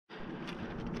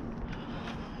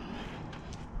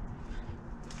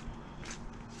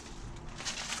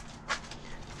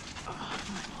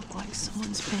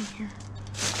one's been here.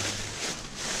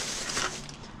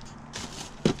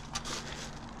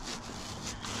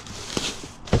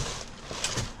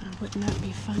 Wouldn't that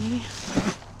be funny?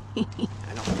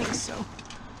 I don't think so.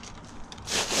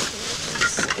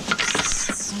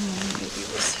 Someone maybe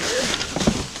was here.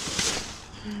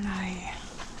 Nah.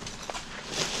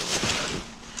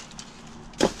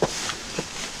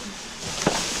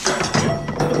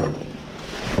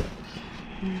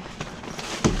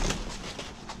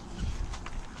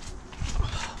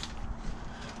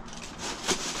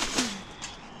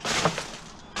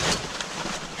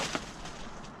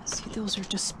 See, those are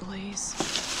displays.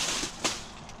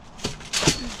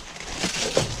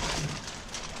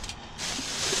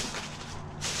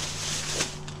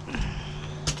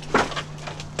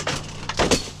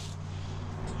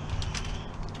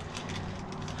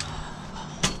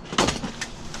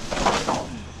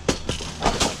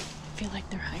 I feel like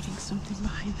they're hiding something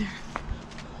behind there.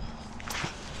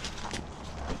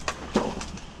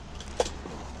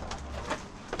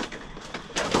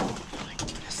 What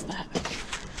is that?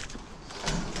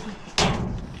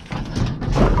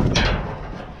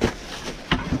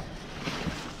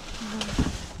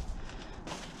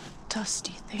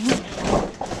 Dusty thing.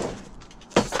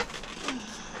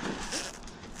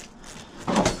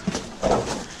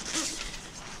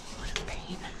 What a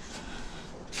pain.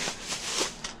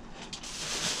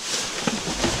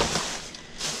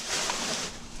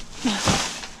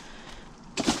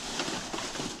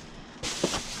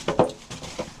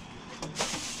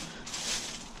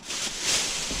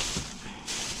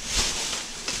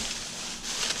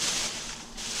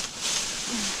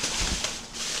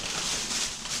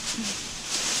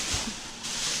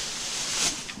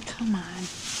 Come on.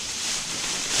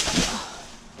 Oh.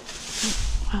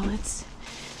 Well, it's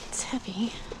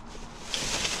heavy.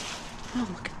 Oh,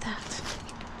 look at that.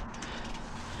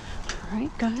 All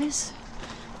right, guys.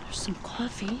 There's some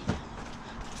coffee.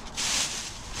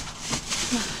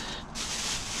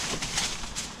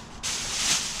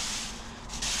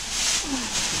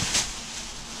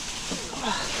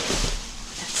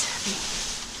 That's heavy.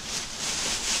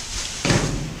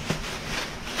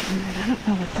 I don't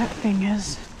know what that thing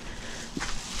is.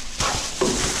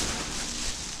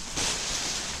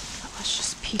 But let's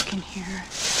just peek in here.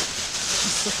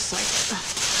 This looks like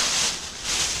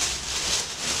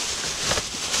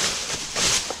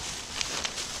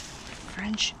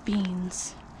French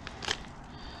beans.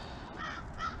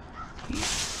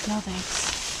 No thanks.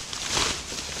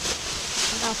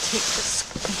 But I'll take this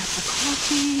cup of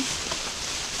coffee.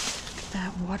 Look at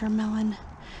that watermelon,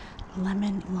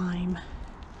 lemon, lime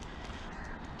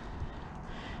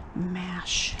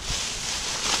mash.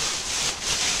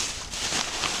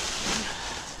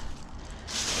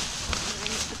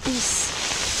 This,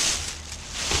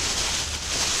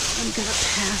 I'm gonna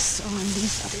pass on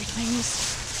these other things.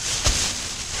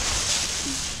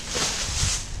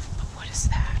 But what is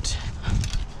that?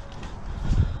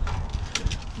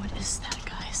 What is that,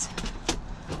 guys?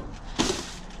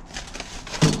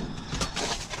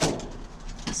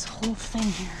 This whole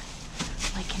thing here,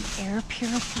 like an air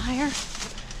purifier.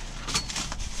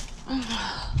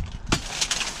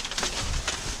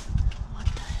 What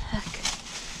the heck?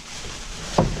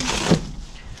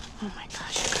 Oh my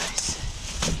gosh, you guys.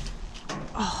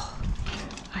 Oh,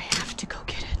 I have to go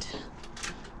get it.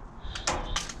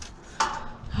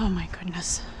 Oh my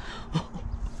goodness.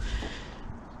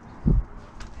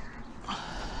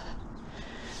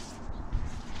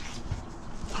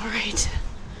 All right.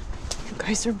 You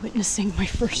guys are witnessing my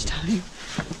first time.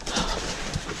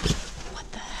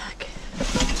 What the heck?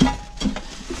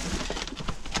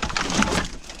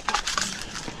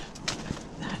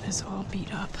 That is all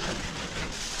beat up.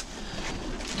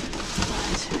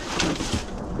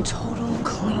 But total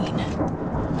clean.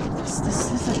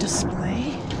 This is a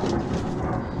display?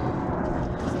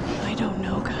 I don't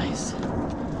know, guys.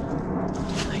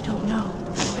 I don't know.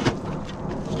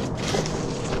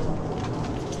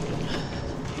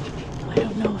 I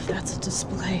don't know if that's a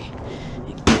display.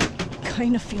 It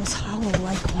kind of feels hollow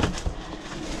like one.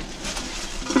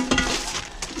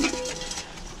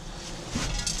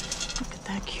 Look at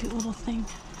that cute little thing.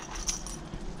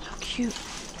 How cute.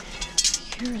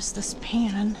 Here is this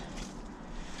pan.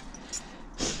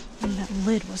 And that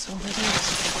lid was over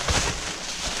there.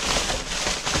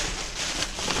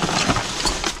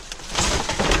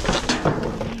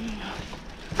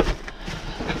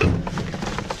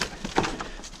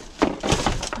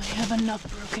 Enough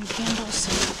broken candles.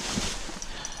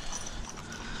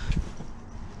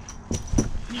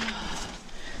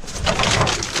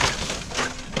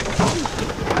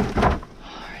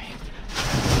 All right.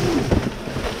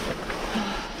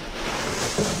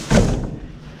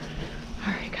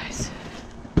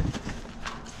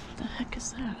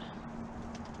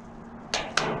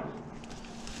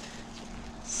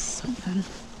 something.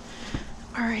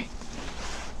 All right.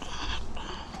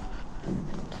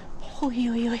 Oy,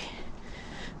 oy, oy.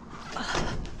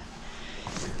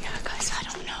 Yeah, guys, I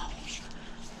don't know.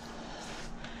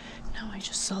 Now I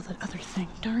just saw that other thing.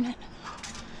 Darn it.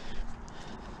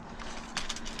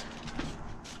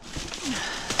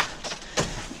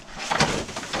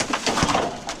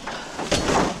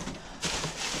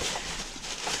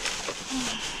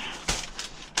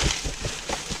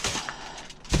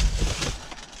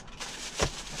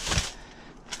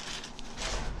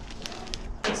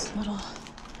 This little...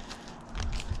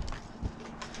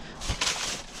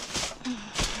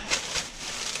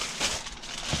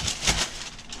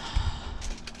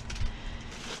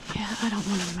 Yeah, I don't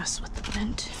want to mess with the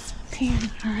vent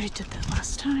pan. I already did that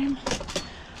last time.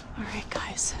 All right,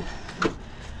 guys.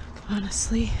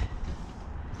 Honestly,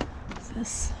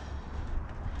 this,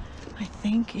 I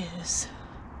think, is...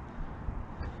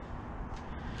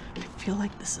 I feel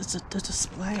like this is a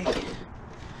display.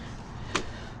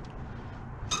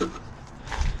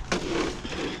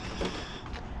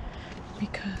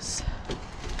 Because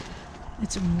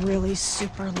it's really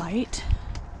super light,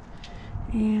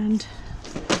 and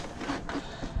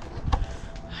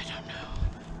I don't know.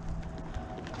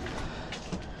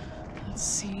 Let's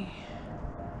see.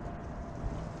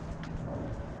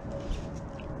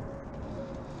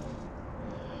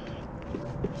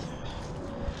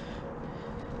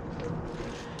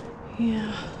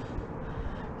 Yeah,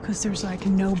 because there's like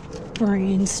no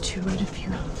brains to it, if you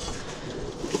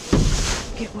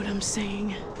get what I'm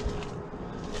saying.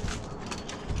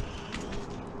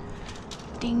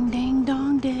 Ding dang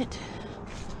donged it.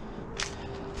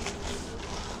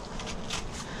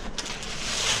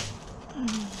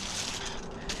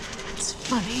 It's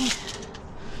funny.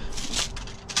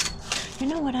 You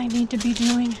know what I need to be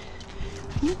doing?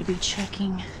 I need to be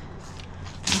checking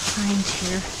behind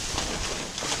here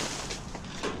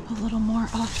a little more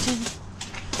often.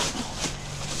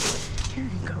 Here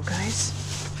you go, guys.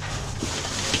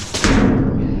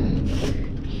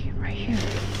 Right here.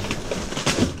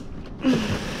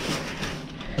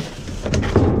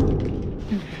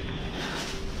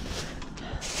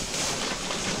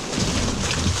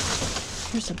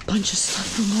 Here's a bunch of stuff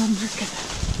from Walmart.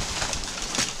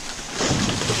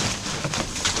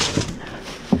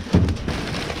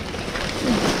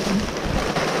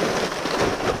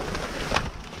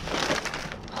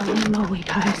 Holy moly,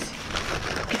 guys.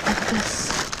 Get rid of this.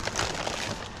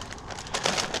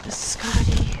 The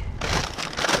Scotty.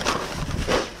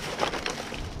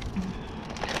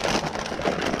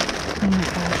 Oh my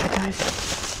gosh, you guys.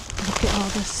 Look at all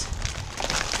this.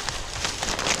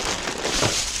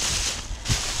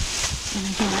 And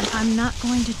again, I'm not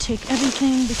going to take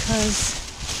everything because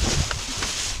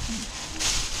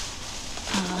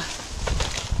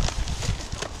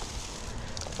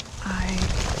I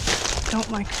don't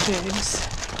like figs,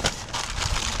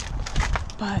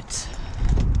 but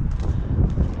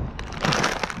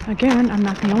again, I'm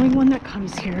not the only one that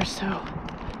comes here, so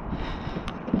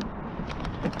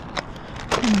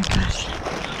oh my gosh,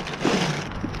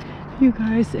 you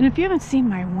guys. And if you haven't seen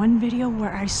my one video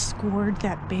where I scored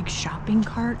that big shopping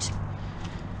cart,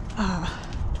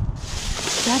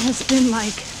 that has been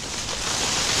like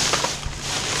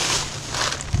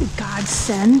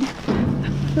godsend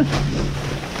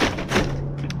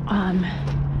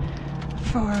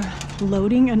for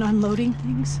loading and unloading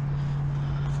things.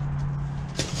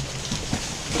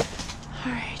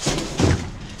 All right.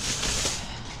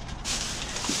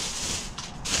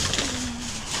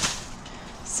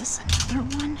 Is this another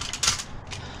one?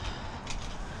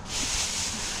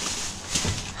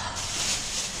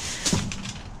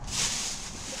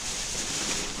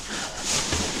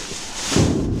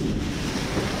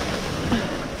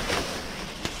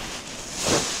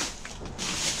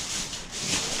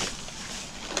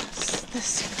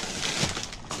 This.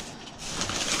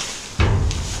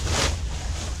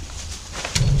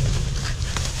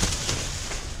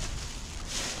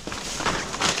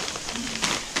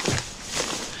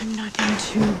 I'm not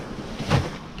into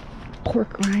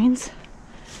pork rinds.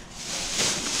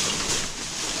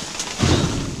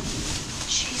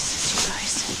 Jesus, you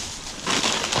guys.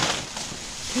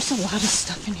 There's a lot of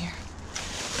stuff in here.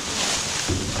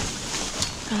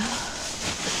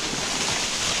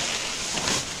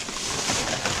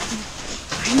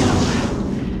 I know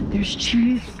there's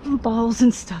cheese balls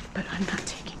and stuff, but I'm not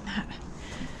taking that.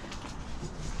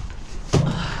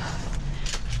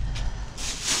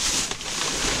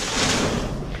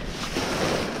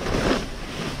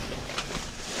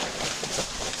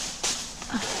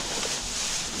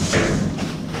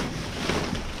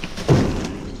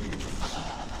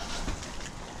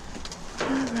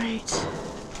 All right.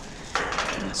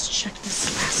 let's check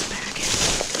this last bag.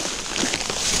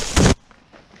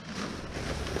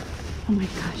 Oh my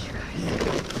gosh, you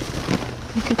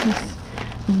guys. Look at this.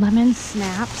 Lemon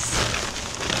snaps.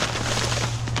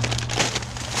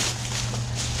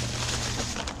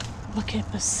 Look at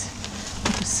this. The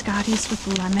biscottis with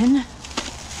lemon.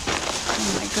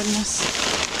 Oh my goodness.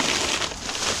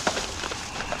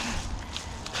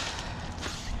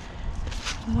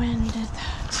 When did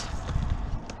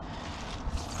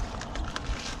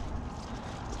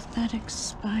that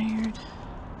expired?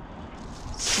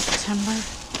 September.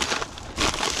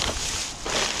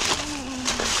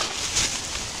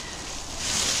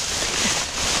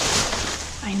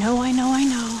 I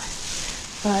know.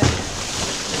 But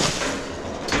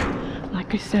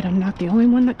like I said, I'm not the only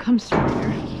one that comes through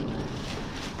here.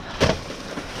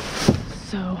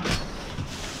 So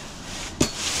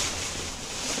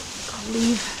I'll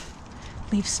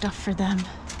leave stuff for them.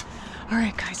 All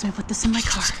right, guys, I'm gonna put this in my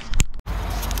car.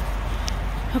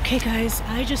 Okay, guys,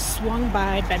 I just swung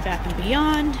by Bed Bath &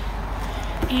 Beyond,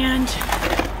 and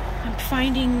I'm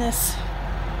finding this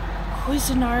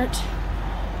Cuisinart.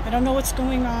 I don't know what's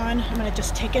going on. I'm gonna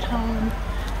just take it home.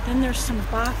 Then there's some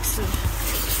box of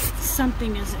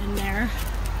something is in there.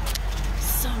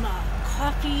 Some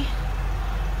coffee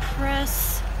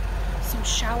press, some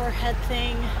shower head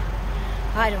thing.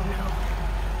 I don't know,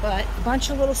 but a bunch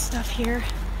of little stuff here.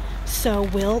 So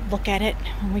we'll look at it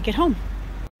when we get home.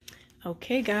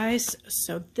 Okay, guys,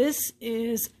 so this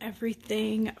is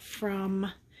everything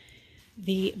from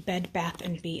the Bed Bath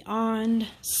 & Beyond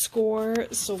score.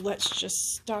 So let's just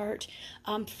start.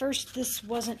 First, this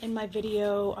wasn't in my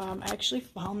video. I actually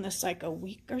found this like a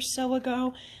week or so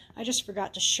ago. I just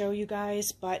forgot to show you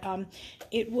guys, but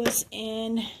it was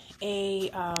in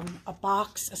a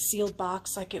box, a sealed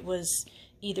box, like it was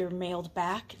either mailed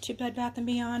back to Bed Bath &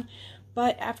 Beyond.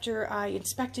 But after I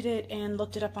inspected it and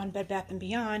looked it up on Bed Bath &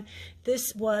 Beyond,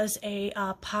 this was a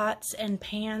pots and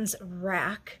pans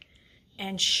rack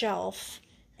and shelf,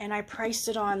 and I priced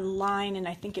it online, and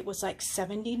I think it was like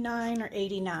 $79 or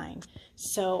 $89.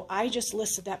 So I just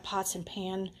listed that pots and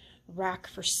pan rack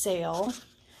for sale.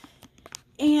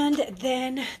 And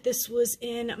then this was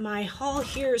in my haul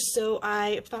here, so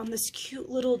I found this cute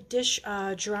little dish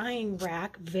drying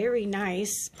rack, very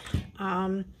nice,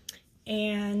 and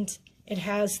it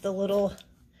has the little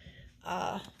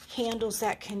handles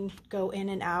that can go in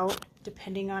and out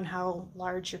depending on how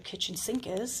large your kitchen sink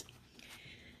is.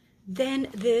 Then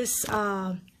this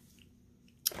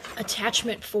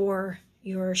attachment for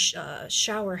your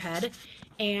shower head,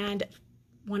 and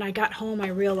when I got home I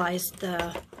realized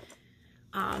the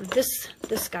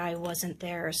this guy wasn't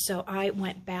there, so I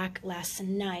went back last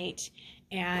night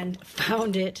and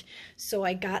found it. So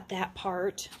I got that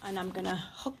part, and I'm gonna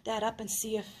hook that up and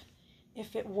see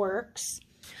if it works.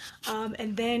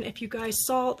 And then if you guys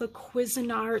saw the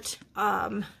Cuisinart,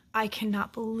 I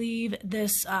cannot believe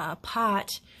this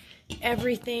pot.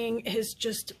 Everything is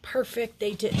just perfect.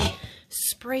 They didn't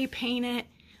spray paint it.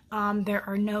 There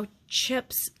are no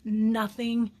chips.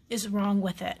 Nothing is wrong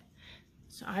with it.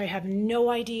 So I have no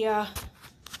idea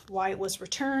why it was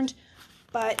returned,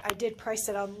 but I did price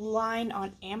it online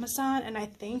on Amazon, and I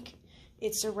think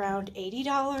it's around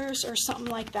 $80 or something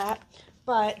like that.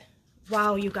 But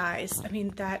wow, you guys, I mean,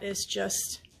 that is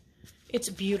just, it's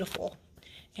beautiful.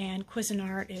 And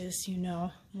Cuisinart is, you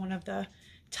know, one of the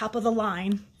top of the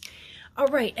line. All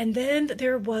right, and then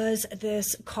there was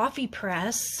this coffee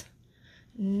press.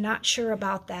 Not sure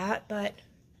about that, but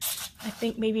I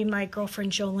think maybe my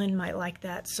girlfriend Jolyn might like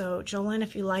that. So Jolyn,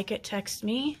 if you like it, text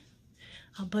me.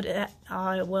 I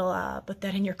will put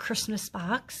that in your Christmas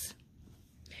box.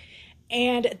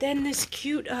 And then this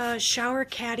cute shower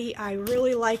caddy. I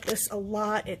really like this a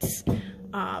lot. It's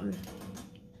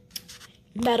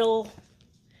metal,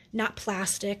 not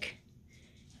plastic,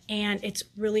 and it's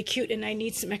really cute, and I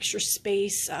need some extra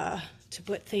space to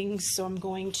put things, so I'm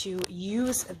going to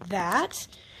use that.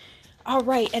 All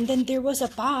right, and then there was a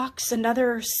box,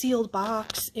 another sealed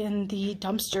box in the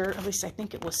dumpster. At least I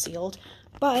think it was sealed,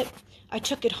 but I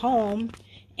took it home,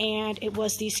 and it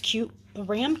was these cute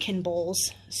ramekin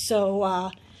bowls. So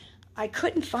I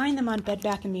couldn't find them on Bed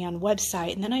Bath & Beyond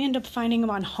website, and then I ended up finding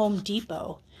them on Home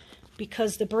Depot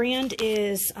because the brand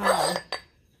is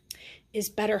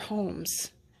Better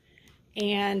Homes.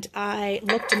 And I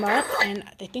looked them up, and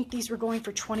I think these were going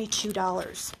for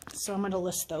 $22. So I'm going to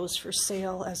list those for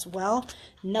sale as well.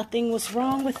 Nothing was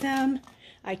wrong with them.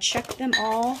 I checked them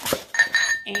all,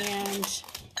 and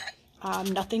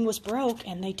nothing was broke,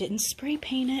 and they didn't spray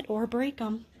paint it or break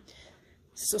them.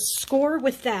 So score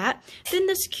with that. Then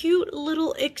this cute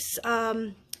little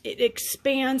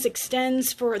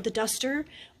extends for the duster,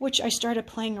 which I started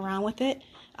playing around with it.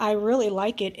 I really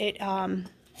like it.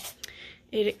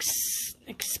 It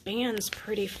expands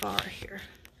pretty far here.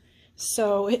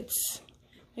 So it's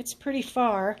pretty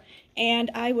far.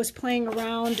 And I was playing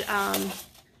around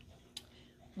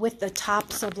with the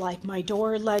tops of like my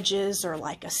door ledges or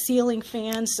like a ceiling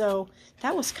fan. So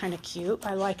that was kind of cute.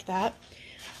 I like that.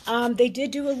 They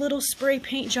did do a little spray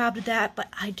paint job to that, but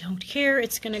I don't care.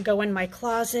 It's going to go in my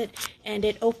closet, and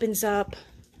it opens up.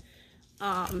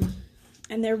 And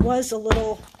there was a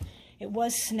little, it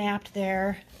was snapped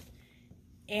there,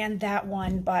 and that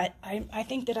one, but I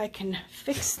think that I can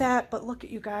fix that. But look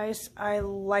at you guys, I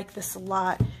like this a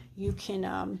lot. You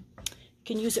can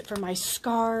use it for my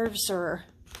scarves, or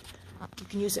you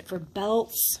can use it for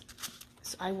belts.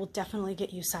 So I will definitely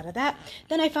get use out of that.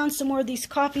 Then I found some more of these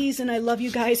coffees, and I love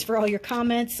you guys for all your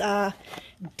comments.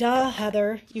 Duh,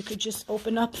 Heather, you could just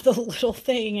open up the little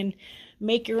thing and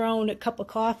make your own cup of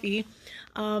coffee.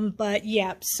 But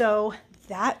yeah, so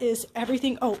that is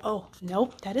everything. Oh,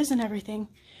 nope, that isn't everything.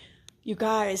 You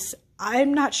guys,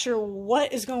 I'm not sure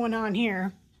what is going on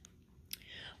here,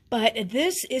 but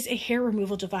this is a hair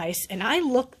removal device, and I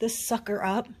looked this sucker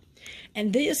up.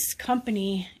 And this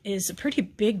company is a pretty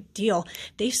big deal.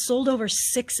 They sold over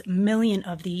 6 million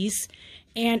of these,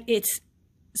 and it's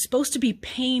supposed to be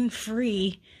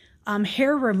pain-free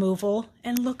hair removal.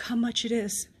 And look how much it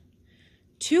is.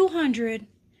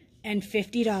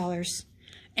 $250.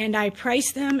 And I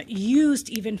priced them used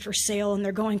even for sale, and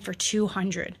they're going for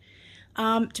 $200.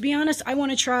 To be honest, I want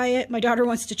to try it. My daughter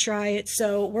wants to try it,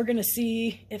 so we're going to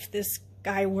see if this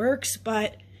guy works.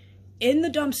 But in the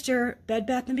dumpster, Bed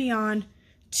Bath & Beyond,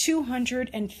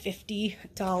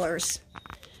 $250.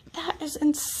 That is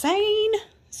insane.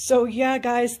 So yeah,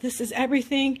 guys, this is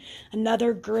everything.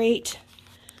 Another great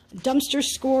dumpster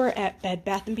score at Bed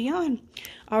Bath & Beyond.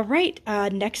 All right,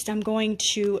 next I'm going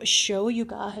to show you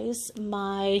guys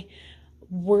my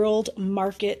World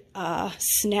Market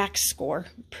snack score.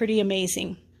 Pretty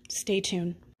amazing. Stay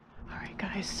tuned. All right,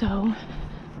 guys, so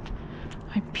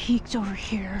I peeked over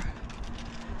here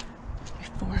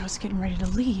before I was getting ready to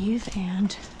leave,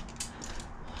 and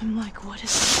I'm like, what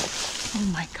is this? Oh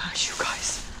my gosh, you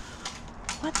guys.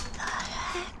 What the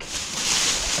heck?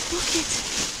 Look at,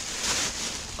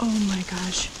 oh my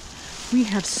gosh. We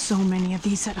have so many of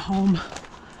these at home,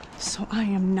 so I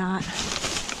am not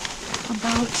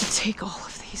about to take all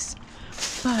of these.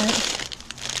 But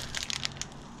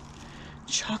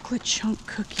chocolate chunk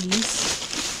cookies.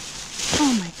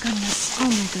 Oh my goodness,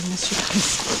 you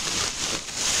guys.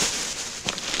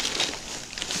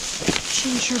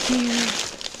 Ginger beer.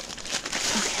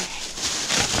 Okay.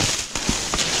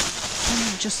 And I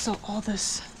just saw all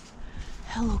this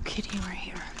Hello Kitty right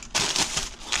here.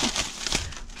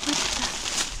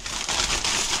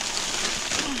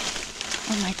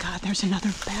 Oh my God, there's another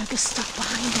bag of stuff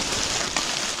behind it.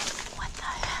 What the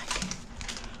heck?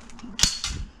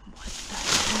 What the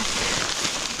heck?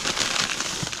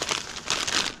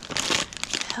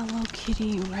 Hello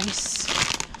Kitty rice.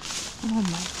 Oh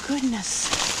my goodness.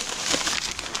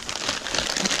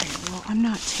 Okay, well, I'm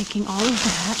not taking all of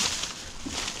that.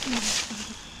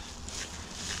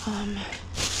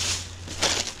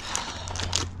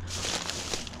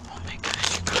 Oh my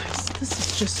gosh, you guys, this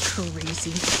is just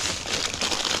crazy.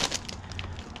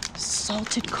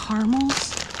 Salted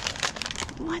caramels?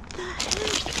 What the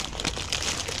heck?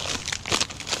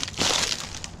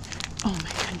 Oh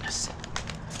my goodness.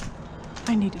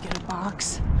 I need to get a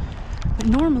box. But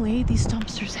normally these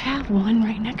dumpsters have one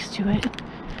right next to it.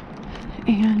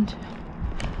 And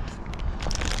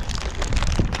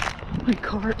my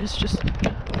cart is just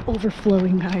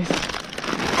overflowing, guys.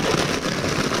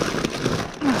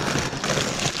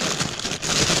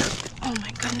 Oh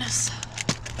my goodness.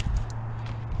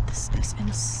 This is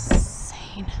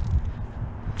insane.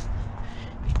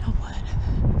 You know what?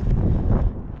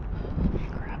 Let me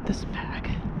grab this bag.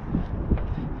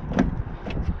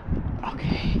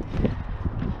 Okay.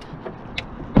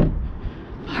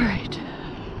 All right.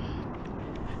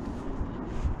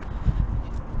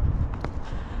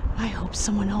 I hope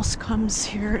someone else comes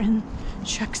here and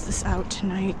checks this out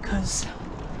tonight, because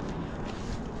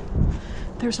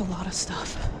there's a lot of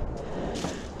stuff.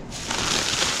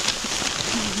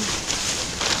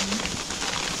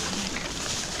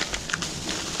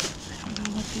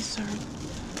 These are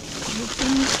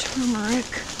open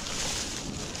turmeric.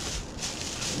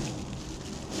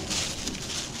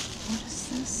 What is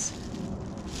this?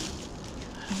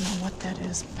 I don't know what that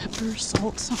is. Pepper,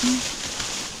 salt, something?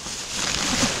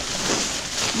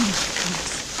 Oh my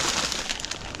goodness.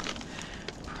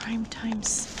 Primetime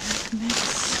snack mix.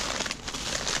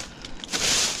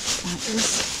 That is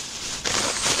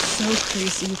so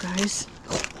crazy, you guys.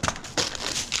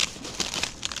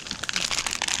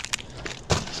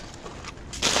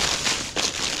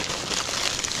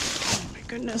 Oh my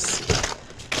goodness.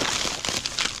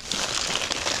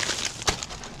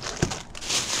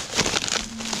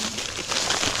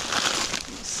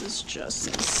 This is just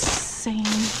insane.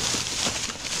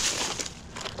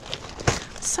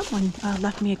 Someone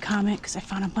left me a comment because I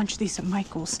found a bunch of these at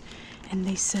Michael's, and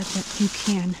they said that you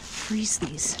can freeze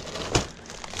these.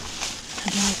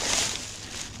 I'm like,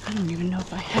 I don't even know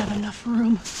if I have enough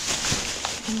room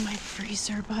in my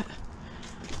freezer, but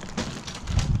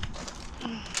oh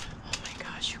my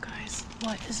gosh, you guys,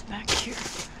 what is back here?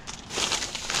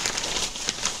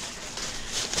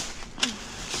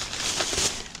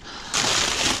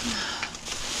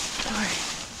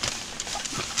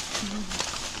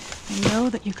 I know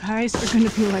that you guys are going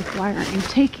to be like, why aren't you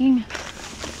taking?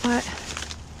 But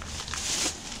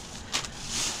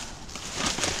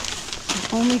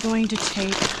I'm only going to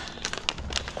take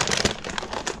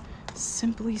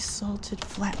simply salted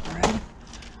flatbread.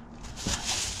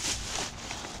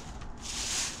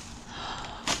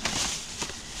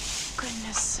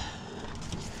 Goodness.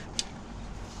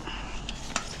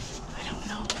 I don't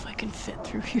know if I can fit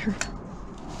through here.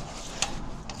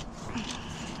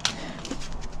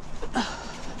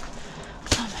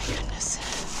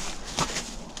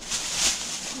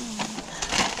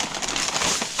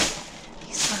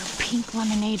 Pink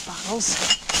lemonade bottles.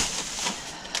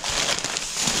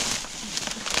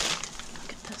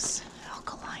 Look at this.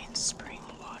 Alkaline spring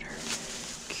water.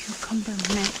 Cucumber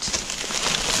mint.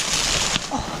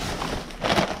 Oh.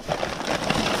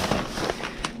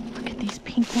 Look at these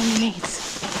pink lemonades.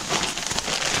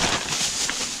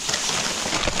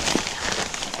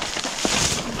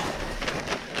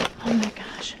 Oh my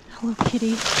gosh. Hello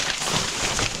Kitty.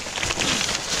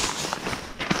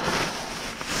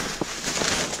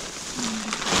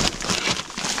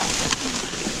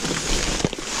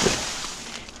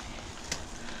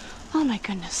 Oh my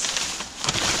goodness.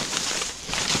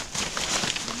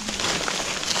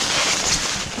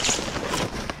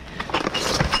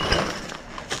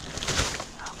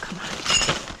 Oh, come on.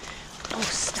 Oh,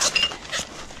 stop it.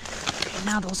 Okay,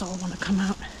 now those all want to come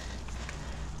out.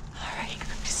 All right,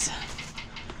 guys.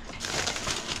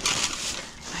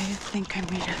 I think I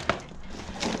made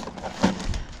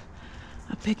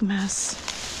a big mess.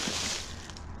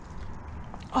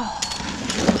 Oh.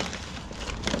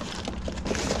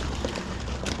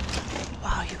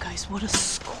 Wow, you guys, what a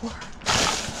score.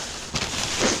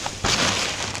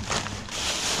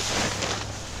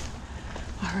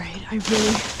 All right, I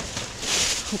really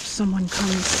hope someone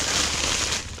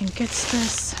comes and gets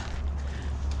this.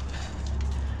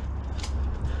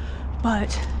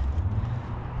 But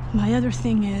my other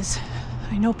thing is,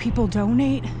 I know people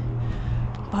donate,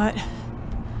 but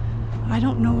I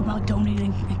don't know about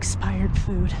donating expired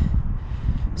food.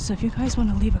 So if you guys want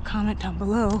to leave a comment down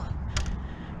below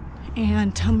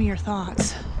and tell me your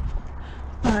thoughts.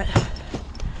 But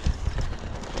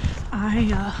I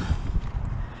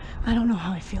don't know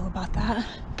how I feel about that.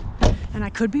 And I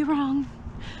could be wrong.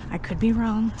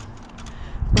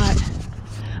 But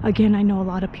again, I know a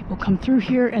lot of people come through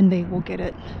here and they will get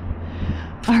it.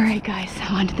 All right, guys,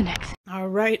 on to the next. All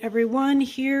right, everyone,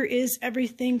 here is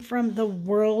everything from the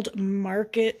World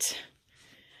Market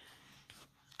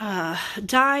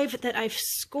dive that I've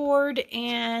scored,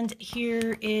 and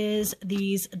here is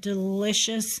these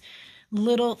delicious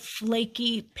little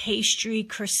flaky pastry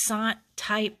croissant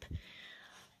type.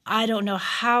 I don't know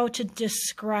how to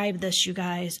describe this, you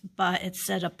guys, but it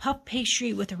said a puff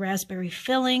pastry with a raspberry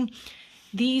filling.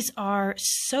 These are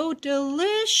so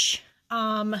delish.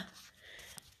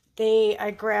 I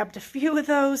grabbed a few of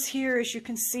those here, as you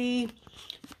can see.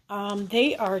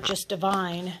 They are just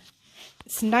divine.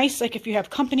 It's nice, like if you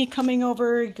have company coming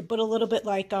over, you could put a little bit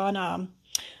like on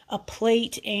a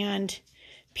plate and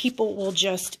people will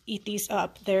just eat these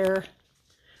up. They're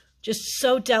just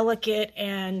so delicate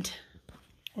and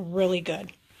really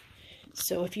good.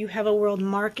 So if you have a World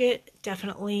Market,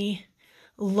 definitely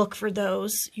look for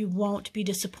those. You won't be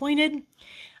disappointed.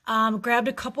 Grabbed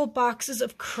a couple boxes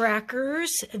of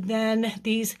crackers, then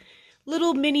these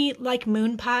little mini like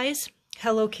moon pies.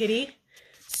 Hello Kitty,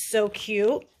 so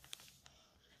cute.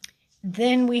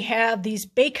 Then we have these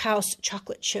Bakehouse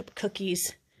chocolate chip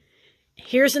cookies.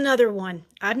 Here's another one.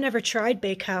 I've never tried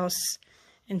Bakehouse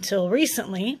until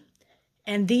recently,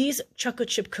 and these chocolate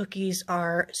chip cookies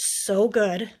are so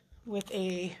good with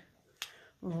a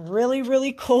really,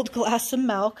 really cold glass of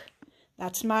milk.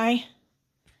 That's my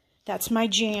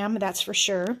jam, that's for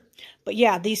sure. But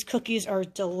yeah, these cookies are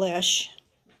delish.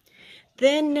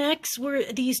 Then next were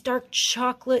these dark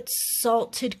chocolate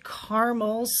salted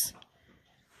caramels.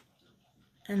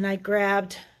 And I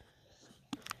grabbed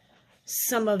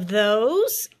some of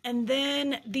those. And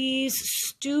then these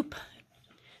Stoop,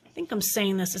 I think I'm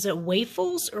saying this, is it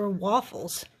waffles or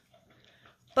waffles?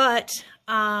 But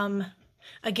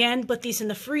again, put these in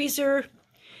the freezer.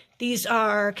 These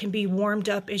can be warmed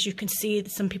up, as you can see.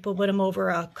 Some people put them over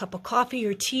a cup of coffee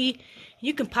or tea.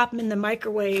 You can pop them in the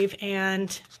microwave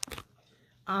and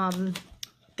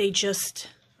they just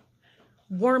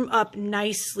warm up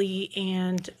nicely,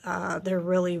 and they're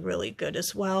really, really good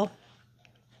as well.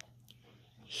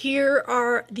 Here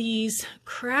are these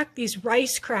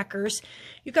rice crackers.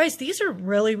 You guys, these are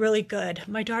really, really good.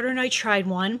 My daughter and I tried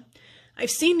one.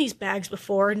 I've seen these bags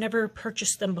before, never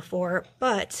purchased them before,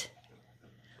 but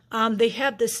they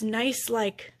have this nice,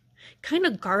 like, kind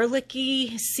of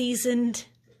garlicky, seasoned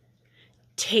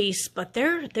taste, but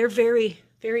they're very,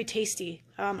 very tasty.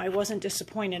 I wasn't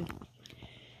disappointed.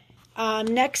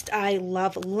 Next, I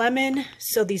love lemon,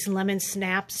 so these lemon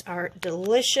snaps are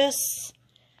delicious.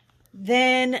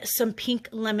 Then some pink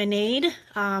lemonade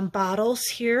bottles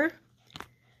here.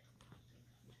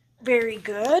 Very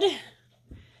good.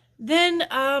 Then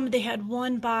they had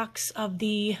one box of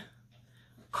the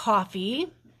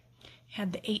coffee.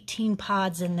 Had the 18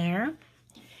 pods in there.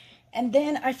 And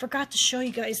then I forgot to show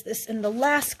you guys this in the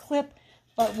last clip,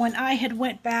 but when I had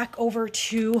went back over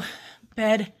to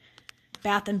Bed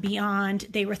Bath & Beyond,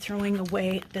 they were throwing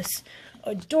away this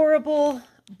adorable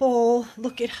bowl.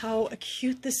 Look at how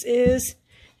cute this is.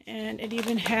 And it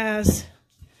even has,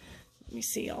 let me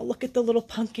see, oh, look at the little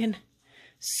pumpkin.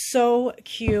 So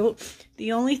cute.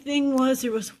 The only thing was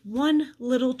there was one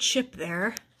little chip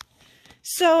there.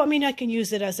 So, I mean, I can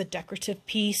use it as a decorative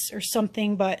piece or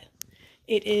something, but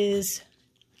it is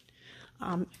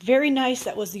very nice.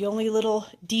 That was the only little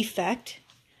defect.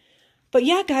 But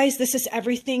yeah, guys, this is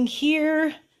everything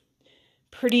here.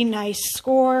 Pretty nice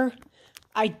score.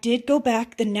 I did go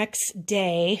back the next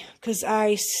day because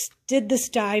I did this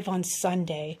dive on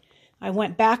Sunday. I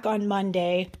went back on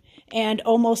Monday and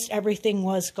almost everything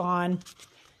was gone.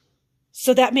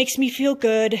 So that makes me feel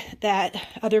good that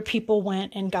other people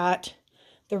went and got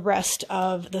the rest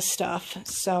of the stuff.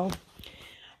 So,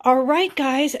 all right,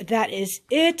 guys, that is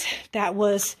it. That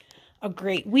was a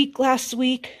great week last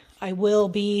week. I will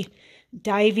be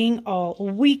diving all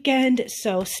weekend,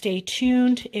 so stay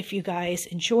tuned. If you guys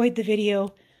enjoyed the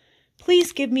video,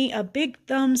 please give me a big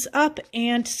thumbs up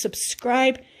and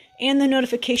subscribe and the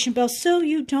notification bell so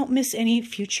you don't miss any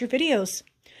future videos.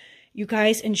 You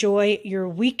guys enjoy your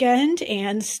weekend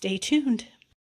and stay tuned.